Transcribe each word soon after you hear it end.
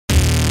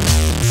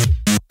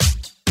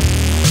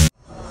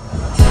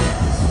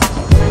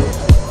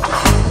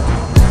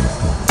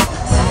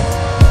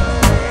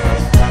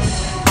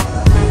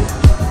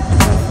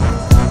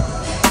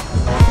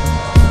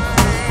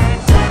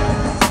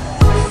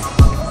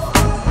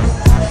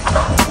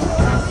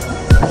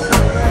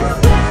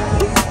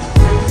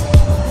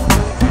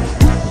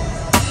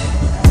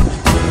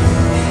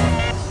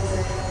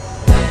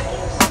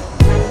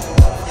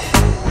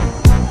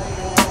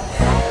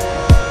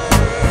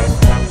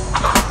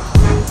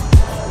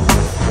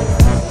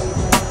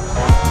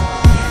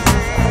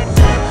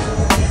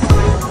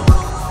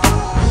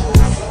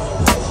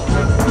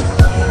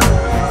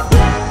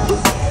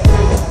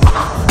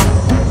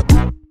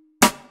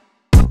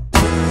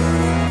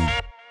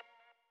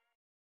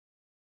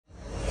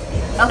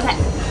Okay,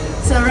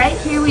 so right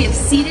here we have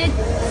seated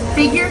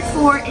figure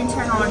 4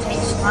 internal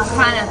rotation. I'll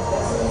kind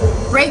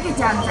of break it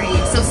down for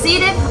you. So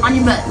seated on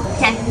your butt,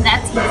 okay,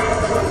 that's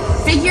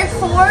easy. Figure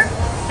 4,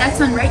 that's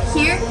when right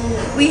here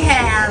we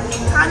have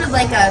kind of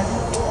like a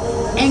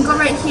angle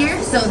right here.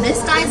 So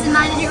this guy's at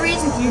 90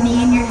 degrees with your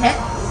knee and your hip,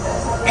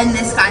 and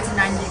this guy's at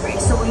 90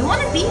 degrees. So we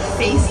want to be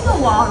facing a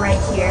wall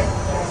right here.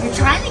 You're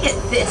trying to get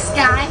this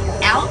guy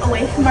out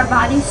away from our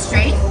body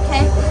straight,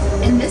 okay?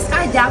 And this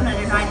guy down at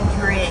a 90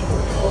 degree angle.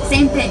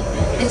 Same thing.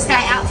 This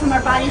guy out from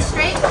our body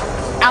straight,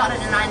 out at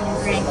a 90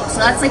 degree angle. So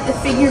that's like the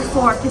figure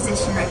 4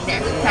 position right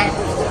there, okay?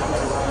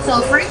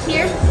 So right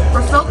here,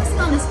 we're focusing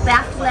on this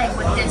back leg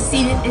with this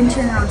seated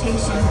internal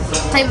rotation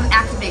type of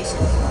activation.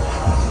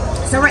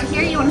 So right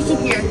here, you want to keep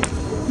your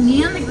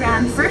knee on the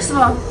ground. First of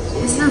all,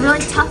 this is a really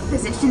tough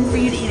position for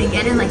you to even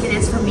get in, like it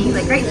is for me.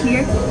 Like right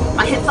here,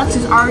 my hip flexor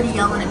is already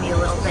yelling at me a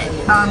little bit.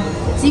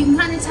 So you can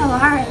kind of tell, all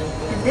right,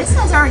 if this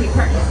guy's already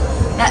hurting,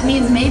 that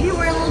means maybe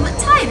we're a little bit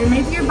tight, or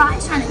maybe your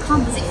body's trying to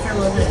compensate for a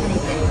little bit of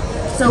anything.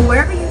 So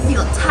wherever you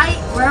feel tight,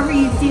 wherever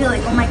you feel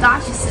like, oh my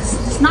gosh, this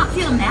does not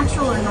feel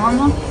natural or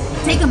normal,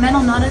 take a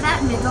mental note of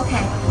that and be like,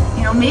 okay,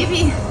 you know,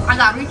 maybe I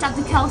gotta reach out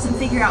to Kelsey and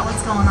figure out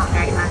what's going on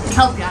right now. I can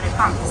help you out, I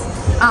promise.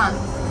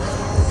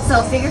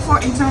 So figure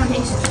 4 internal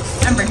rotation.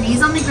 Remember,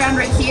 knees on the ground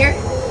right here,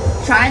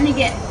 trying to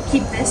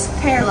keep this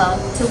parallel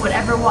to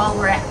whatever wall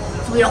we're at.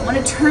 So we don't want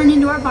to turn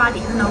into our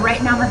body, even though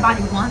right now my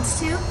body wants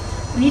to.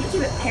 We need to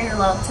keep it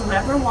parallel to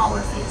whatever wall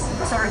we're facing.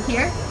 So right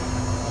here,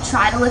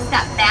 try to lift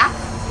that back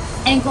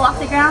ankle off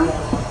the ground,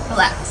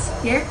 relax.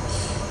 Here,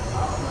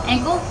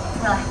 ankle,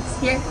 relax.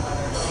 Here,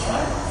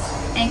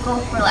 ankle,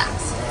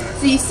 relax.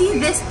 So you see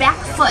this back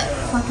foot,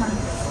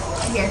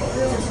 here,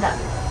 push it up.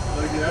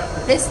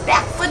 This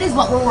back foot is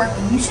what we're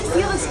working. You should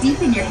feel this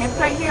deep in your hip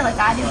right here like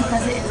I do,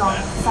 because it is on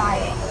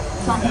fire.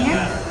 So I'm here,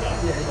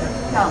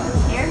 going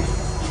here,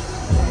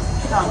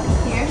 going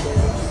here,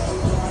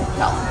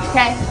 going.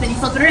 Okay, then you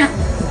flip it around.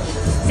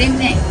 Same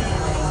thing.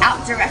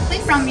 Out directly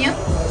from you.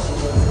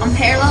 I'm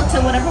parallel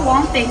to whatever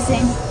wall I'm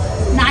facing.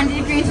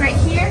 90 degrees right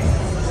here.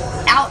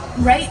 Out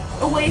right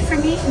away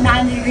from me.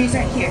 90 degrees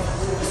right here.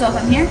 So if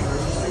I'm here,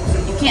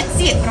 you can't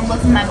see it, but I'm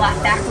lifting my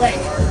back leg.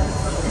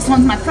 This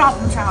one's my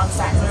problem child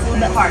side, so it's a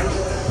little bit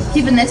hard.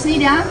 Keeping this knee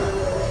down,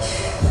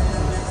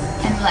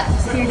 and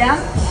relax. Here down,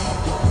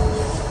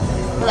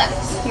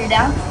 relax. Here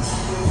down.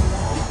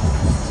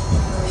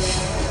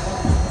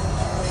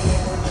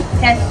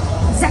 Okay,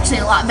 this is actually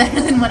a lot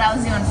better than what I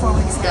was doing 4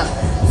 weeks ago.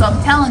 So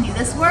I'm telling you,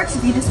 this works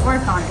if you just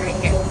work on it right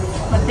here.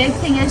 But big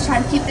thing is try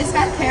to keep this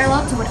guy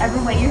parallel to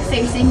whatever way you're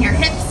facing. Your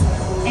hips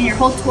and your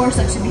whole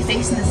torso should be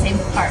facing the same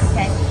part,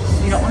 okay?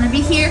 We don't want to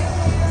be here.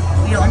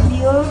 We don't want to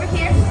be over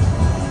here.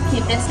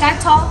 Keep this guy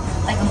tall,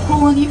 like I'm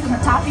pulling you from the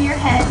top of your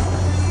head,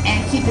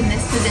 and keeping this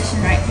position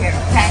right here,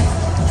 okay?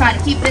 Try to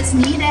keep this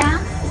knee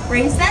down,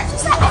 raise that,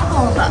 just that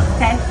ankle above,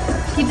 okay?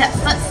 Keep that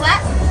foot flat,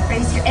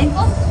 raise your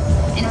ankle,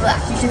 and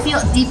relax. You should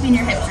feel it deep in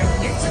your hips right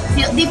here. So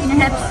feel it deep in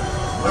your hips,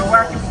 we're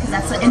working, because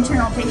that's the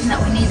internal rotation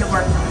that we need to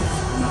work on.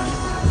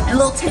 And a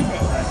little tidbit,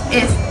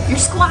 if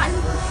you're squatting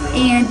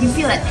and you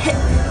feel that hip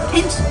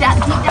pinch that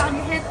deep down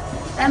your hip,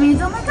 that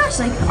means, oh my gosh,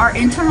 like our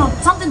internal,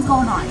 something's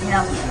going on, you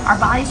know. Our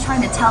body's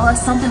trying to tell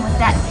us something with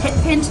that hip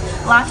pinch.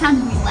 A lot of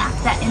times we lack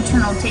that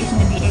internal rotation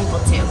to be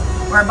able to,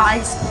 or our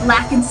body's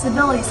lacking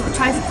stability, so it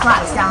tries to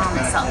collapse down on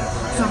itself.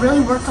 So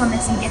really work on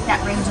this and get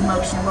that range of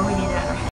motion where we need it at our head.